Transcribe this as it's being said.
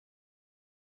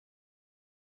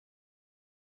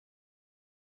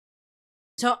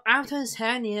So after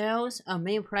 10 years of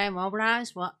me playing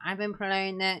Roblox, well, I've been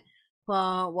playing it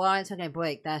for, well, I took a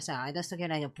break, that's all. I just took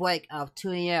like a break of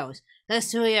 2 years. That's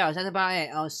 2 years, that's about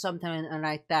it, or something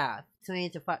like that. 2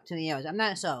 years, I'm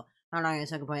not sure how long I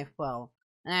took a break for.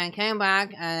 And I came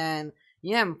back, and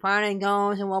yeah, I'm finally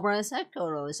going to Roblox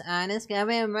Headquarters, and it's gonna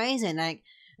be amazing. Like,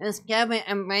 it's gonna be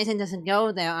amazing just to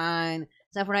go there and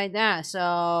stuff like that.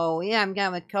 So yeah, I'm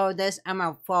gonna record this on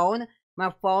my phone. My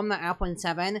iPhone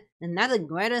 7, and not the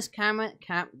greatest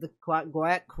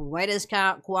greatest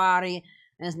quality.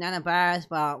 It's not the best,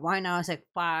 but right now it's like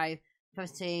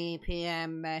 5:50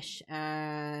 p.m.ish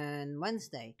on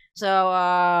Wednesday. So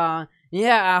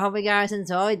yeah, I hope you guys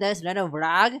enjoyed this little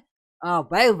vlog. Oh,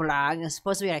 big vlog. It's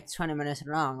supposed to be like 20 minutes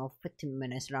long or 15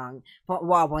 minutes long. But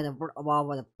what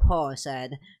the poll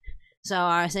said. So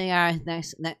I'll see you guys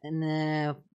next in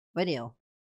the video.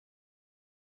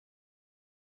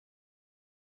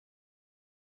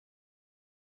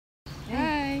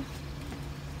 Hi.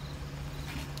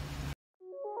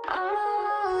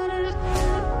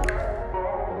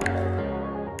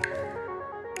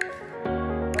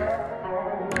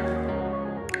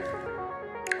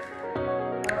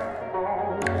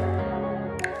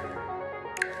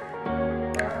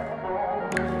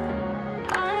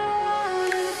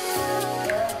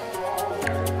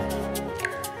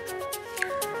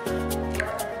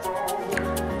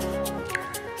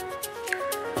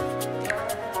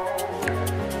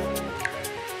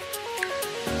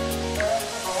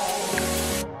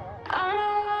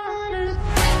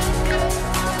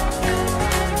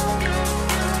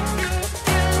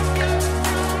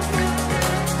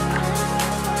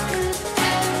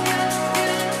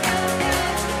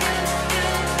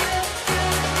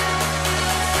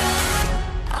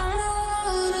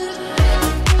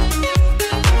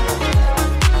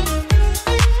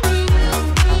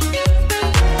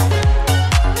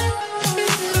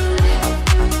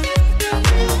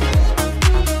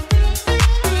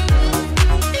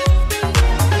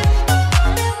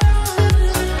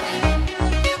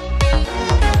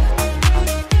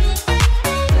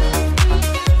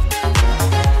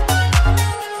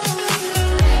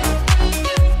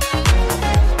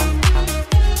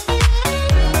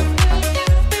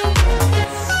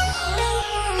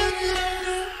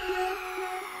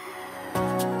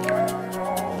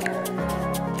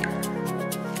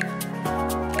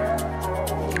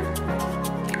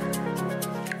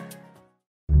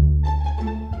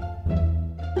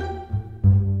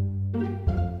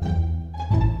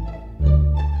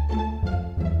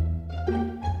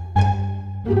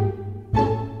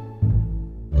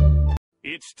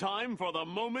 It's time for the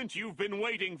moment you've been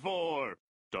waiting for.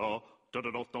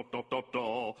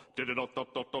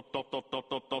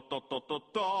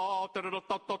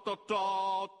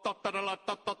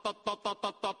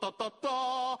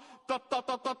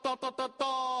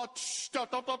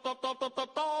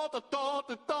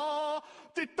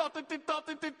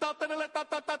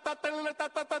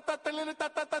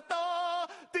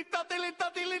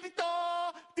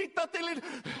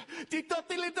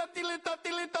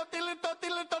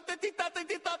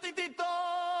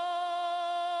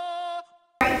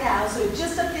 Right now, so it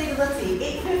just updated, let's see,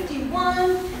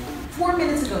 8:51, 4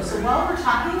 minutes ago. So while we're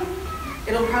talking,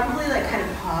 it'll probably like kind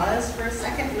of pause for a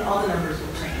second and all the numbers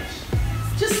will change.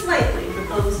 Just slightly, but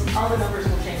all the numbers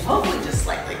will change. Hopefully just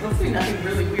slightly. Hopefully nothing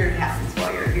really weird happens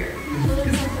while you're here.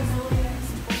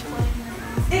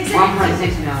 Exactly.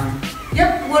 1.6 million.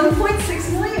 Yep,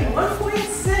 1.6 million,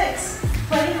 1.6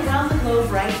 playing around the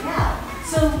globe right now.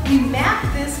 So we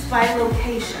map this by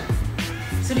location.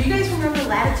 So do you guys remember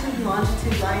latitude and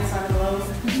longitude lines on the globe?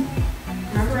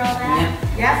 Remember all that?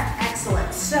 Yeah.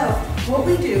 Excellent. So what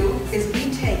we do is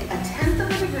we take 1/10 of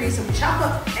a degree, so we chop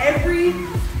up every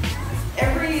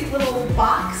little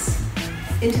box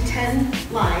into 10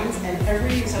 lines,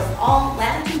 and so all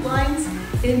latitude lines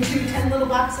into 10 little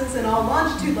boxes and all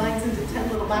longitude lines into 10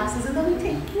 little boxes, and then we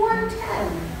take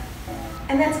 1/10,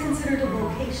 and that's considered a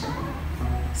location.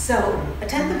 So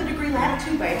 1/10 of a degree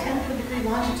latitude by 1/10 of a degree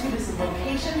longitude is a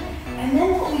location, and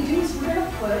then what we do is we're going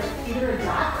to put either a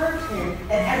dot or a pin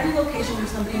at every location where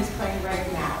somebody is playing right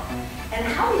now. And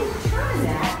how we determine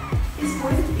that is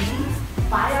going to be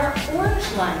by our orange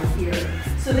line here.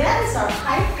 So that is our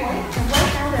high point, and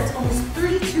right now that's almost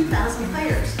 32,000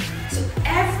 players. So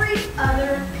every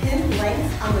other pin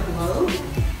length on the globe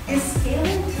is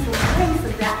scaling to the length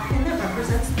of that pin that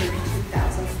represents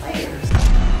 32,000 players.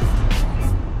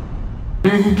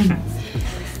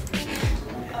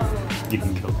 You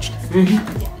can coach.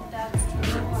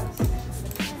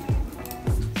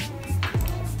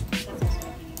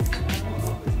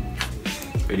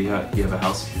 Wait, do you have a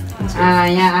house? Yeah,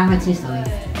 I have a 2-story.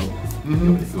 Oh.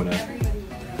 You wanna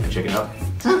check it out?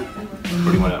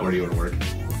 Where do you wanna work?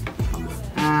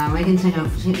 We can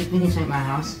check my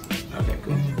house. Okay,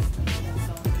 cool.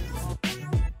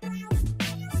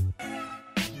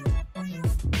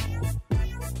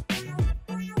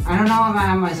 I don't know if I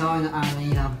have my zone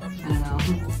either. I don't know.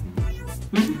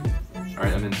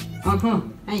 Alright, I'm in. Oh, cool.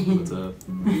 Hey. What's up?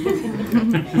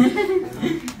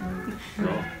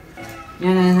 Roll.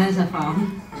 Yeah, that's a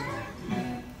phone.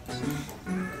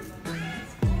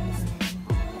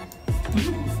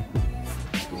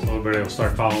 So everybody will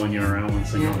start following you around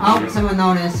once they know. Oh, someone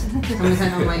noticed. Someone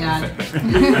said, oh my god.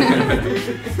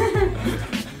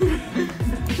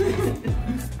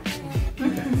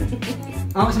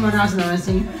 Oh, someone else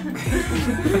noticing.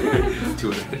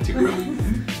 Two row.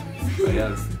 But yeah,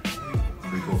 that's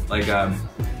pretty cool. Like, yeah,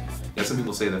 some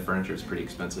people say that furniture is pretty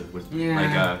expensive. Yeah.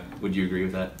 Like, would you agree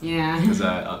with that? Yeah. Because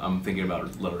I'm thinking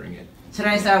about lowering it. Should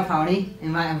I start a party?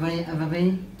 Invite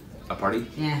everybody? A party?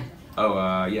 Yeah.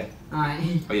 Oh, yeah.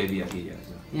 Alright. Oh, yeah.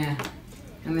 Yeah.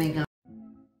 Let me go.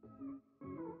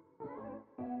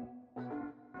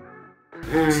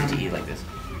 CTE like this.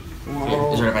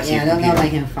 Whoa. Is there if I see Yeah, I your don't know if I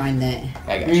computer? can find it.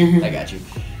 I got you. I got you.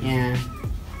 Yeah.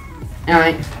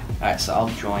 Alright. Alright, so I'll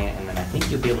join, and then I think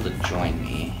you'll be able to join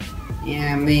me.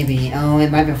 Yeah, maybe. Oh, it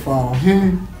might be full.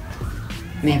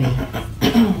 Maybe.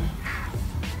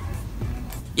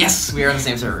 Yes, we are on the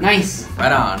same server. Nice.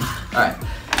 Right on. Alright.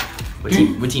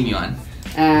 What team you on?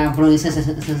 Blue says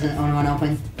the only one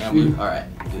open. Yeah, blue. Alright,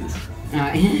 do this.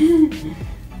 Alright.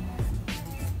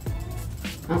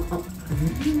 Oh.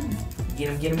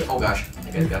 Get him. Oh gosh.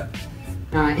 I got it.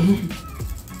 Alright.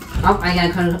 Oh, I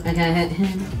gotta hit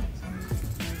him.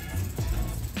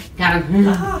 Got him.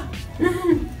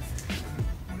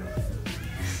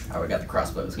 Oh, we got the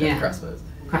crossbows. Yeah. Crossbows.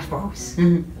 Crossbows.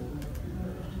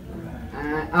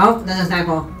 Oh, there's a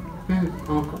sniper.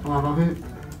 Oh,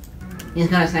 he's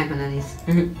got a sniper at least.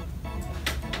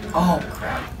 Oh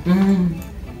crap. You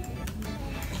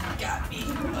Got me.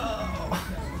 Oh.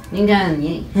 got him,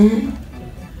 yeah.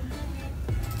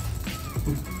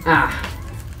 Ah.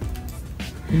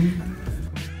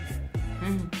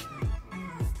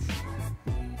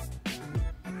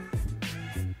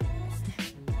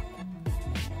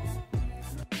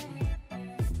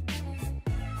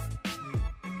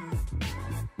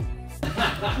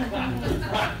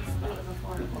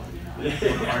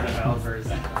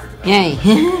 Yay.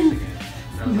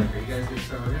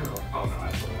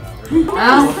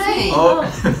 Oh, thanks.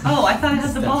 Oh, I thought I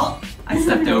had the ball. I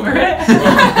stepped over it.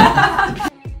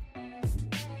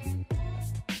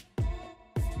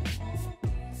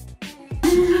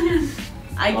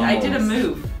 I did a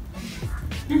move.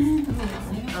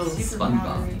 Oh,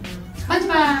 SpongeBob.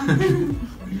 SpongeBob.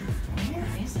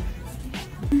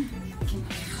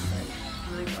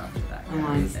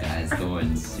 This guy's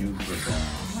going super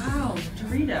fast. wow,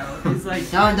 Dorito is like.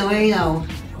 Oh, Dorito.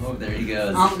 Oh, there he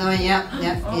goes. Oh, Dorito, yep.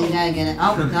 He's gotta get it.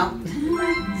 Oh, no.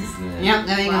 Yep,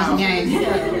 there he goes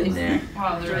again. In there.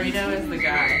 Wow, Dorito is the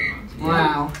guy.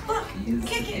 Wow. He's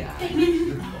Kick it, yeah.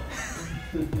 baby.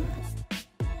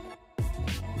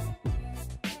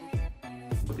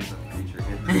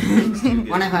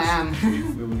 What if I am?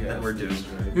 We're doomed.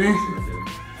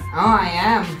 Oh, I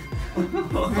am.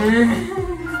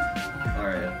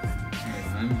 Alright.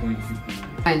 I'm going to be.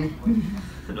 Fine.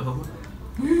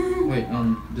 Wait,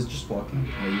 just walking?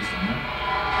 Are you saying that?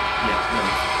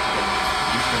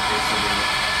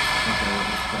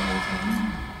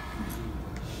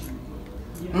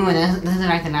 Ooh, this is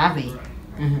like an abbey.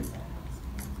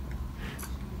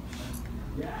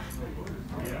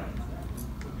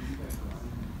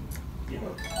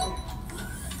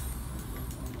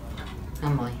 Oh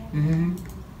boy.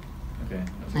 Okay.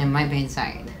 It might be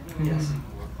inside. Yes.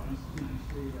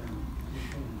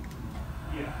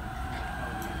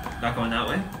 Not going that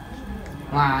way?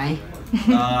 Why?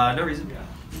 No reason.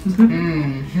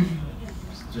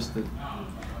 Just the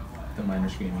minor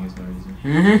screaming is no reason.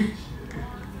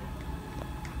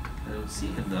 I don't see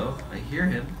him though. I hear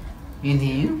him. You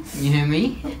do? You hear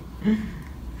me?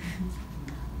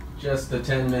 Just a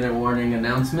 10-minute warning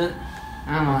announcement.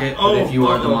 Oh. Okay. But if you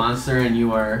are the monster and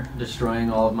you are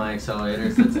destroying all of my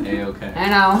accelerators, that's A-okay.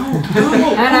 Hello.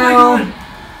 Hello.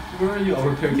 Where are you? Oh,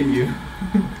 we're picking you.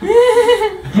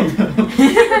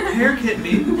 Haircut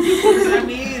me. What does that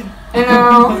mean?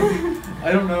 Hello.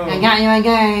 I don't know. I got you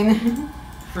again.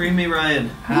 Free me, Ryan.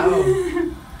 How?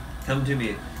 Come to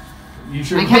me. You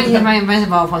sure? I can't use my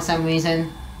invisible for some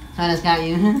reason. So I just got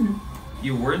you.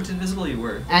 You weren't invisible. You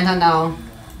were. I don't know.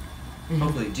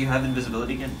 Hopefully. Do you have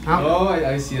invisibility again? Oh,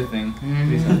 I see a thing.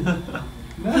 Please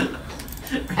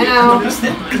Hello.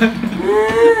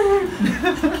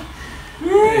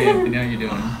 Hey, Anthony, how you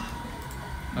doing?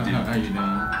 How you doing?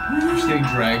 You're just getting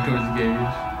dragged towards the gauge.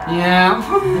 Yeah.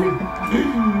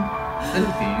 Is that a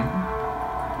beam?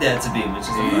 Yeah, it's a beam. It's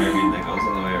just a fire beam that goes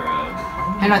all the way around.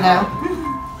 Hello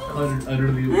there.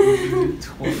 Utterly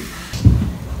twice.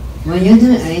 Will you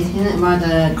do anything about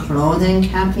the clothing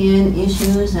copying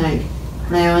issues, like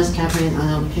players copying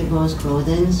other people's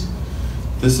clothing?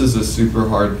 This is a super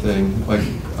hard thing. Like,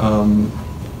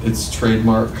 it's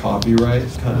trademark copyright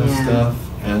kind of stuff.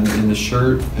 And in the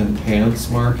shirt and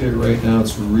pants market right now,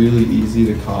 it's really easy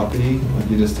to copy. Like,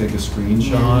 you just take a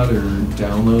screenshot or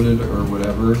download it or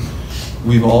whatever.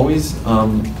 We've always,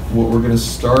 what we're going to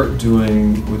start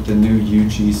doing with the new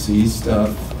UGC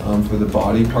stuff for the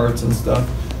body parts and stuff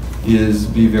is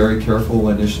be very careful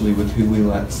initially with who we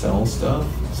let sell stuff.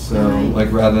 So,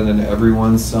 like, rather than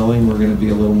everyone selling, we're going to be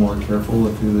a little more careful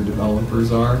of who the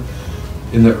developers are.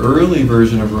 In the early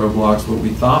version of Roblox, what we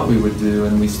thought we would do,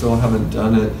 and we still haven't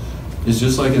done it, is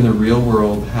just like in the real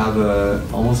world, have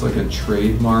almost like a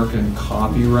trademark and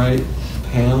copyright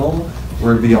panel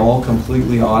where it'd be all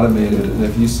completely automated. And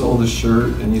if you sold a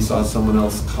shirt and you saw someone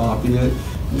else copy it,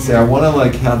 you'd say, I want to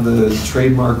like have the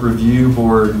trademark review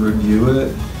board review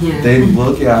it. They'd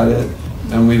look at it.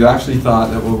 And we've actually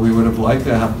thought that what we would have liked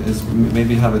to have is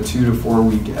maybe have a 2 to 4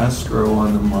 week escrow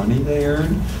on the money they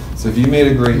earn. So if you made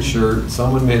a great shirt,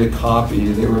 someone made a copy,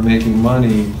 they were making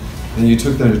money, and you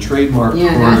took them to trademark court,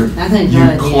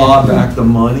 you claw back the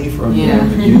money from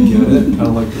them and you get it, kind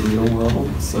of like the real world.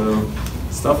 So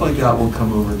stuff like that will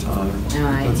come over time.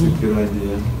 That's a good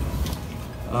idea.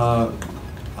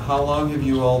 How long have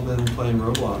you all been playing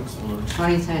Roblox for?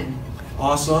 2010.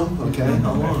 Awesome. Okay.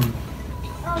 How long?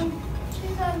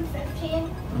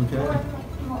 2015. Okay. Like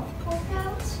multiple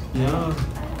accounts. Yeah.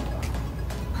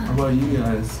 How about you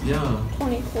guys? Yeah.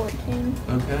 2014.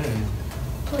 Okay.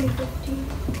 2015.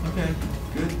 Okay.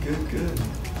 Good.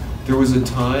 There was a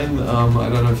time, I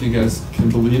don't know if you guys can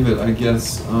believe it, I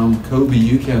guess, Kobe,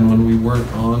 you can, when we weren't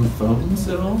on phones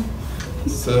at all.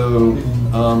 So,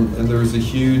 and there was a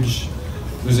huge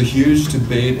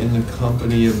debate in the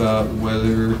company about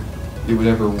whether it would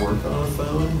ever work on a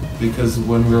phone, because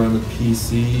when we were on the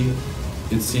PC,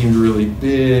 it seemed really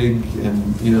big,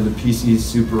 and the PC is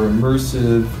super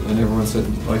immersive, and everyone said,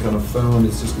 like, on a phone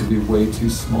it's just going to be way too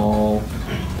small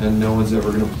and no one's ever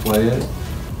going to play it.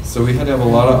 So we had to have a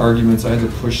lot of arguments. I had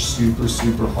to push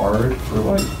super hard for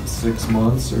like 6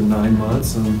 months or 9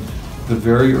 months, and the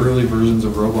very early versions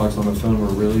of Roblox on the phone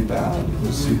were really bad. It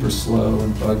was super slow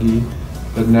and buggy,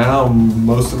 but now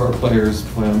most of our players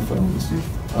play on phones.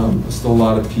 There's still a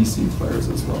lot of PC players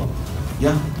as well.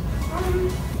 Yeah?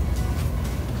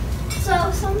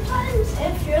 So sometimes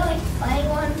if you're like playing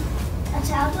on a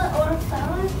tablet or a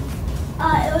phone,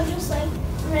 it will just like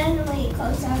randomly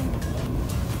close down the game.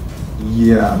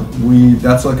 Yeah,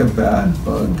 that's like a bad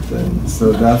bug thing.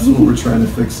 So that's what we're trying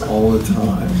to fix all the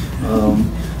time.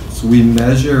 So we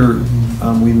measure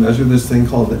this thing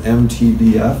called the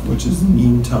MTBF, which is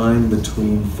mean time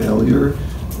between failure.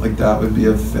 Like, that would be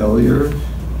a failure.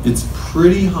 It's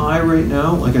pretty high right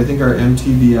now. Like, I think our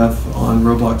MTBF on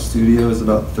Roblox Studio is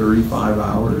about 35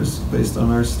 hours based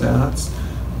on our stats.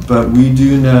 But we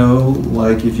do know,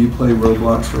 like, if you play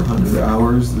Roblox for 100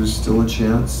 hours, there's still a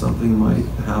chance something might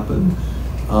happen.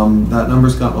 That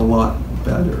number's gotten a lot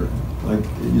better. Like,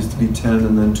 it used to be 10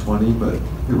 and then 20, but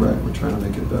you're right, we're trying to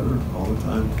make it better all the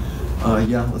time.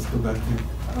 Yeah, let's go back here.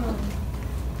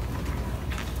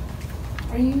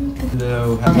 Are you?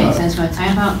 No. Okay, since we're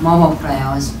talking about mobile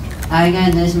players, are you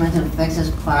going to do something to fix this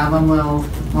problem where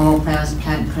mobile players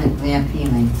can't click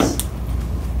VIP links?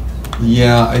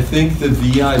 Yeah, I think the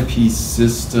VIP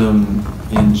system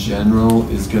in general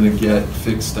is going to get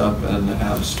fixed up and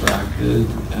abstracted.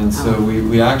 And so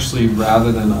we actually,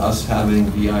 rather than us having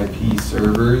VIP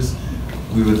servers,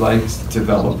 we would like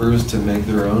developers to make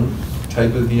their own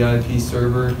type of VIP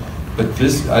server. But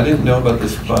this, I didn't know about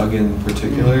this bug in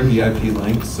particular, VIP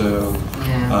link, so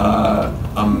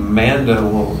Amanda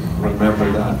will remember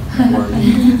that for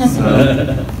me.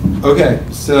 So, okay,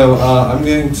 so I'm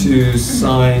going to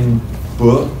sign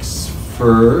books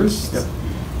first.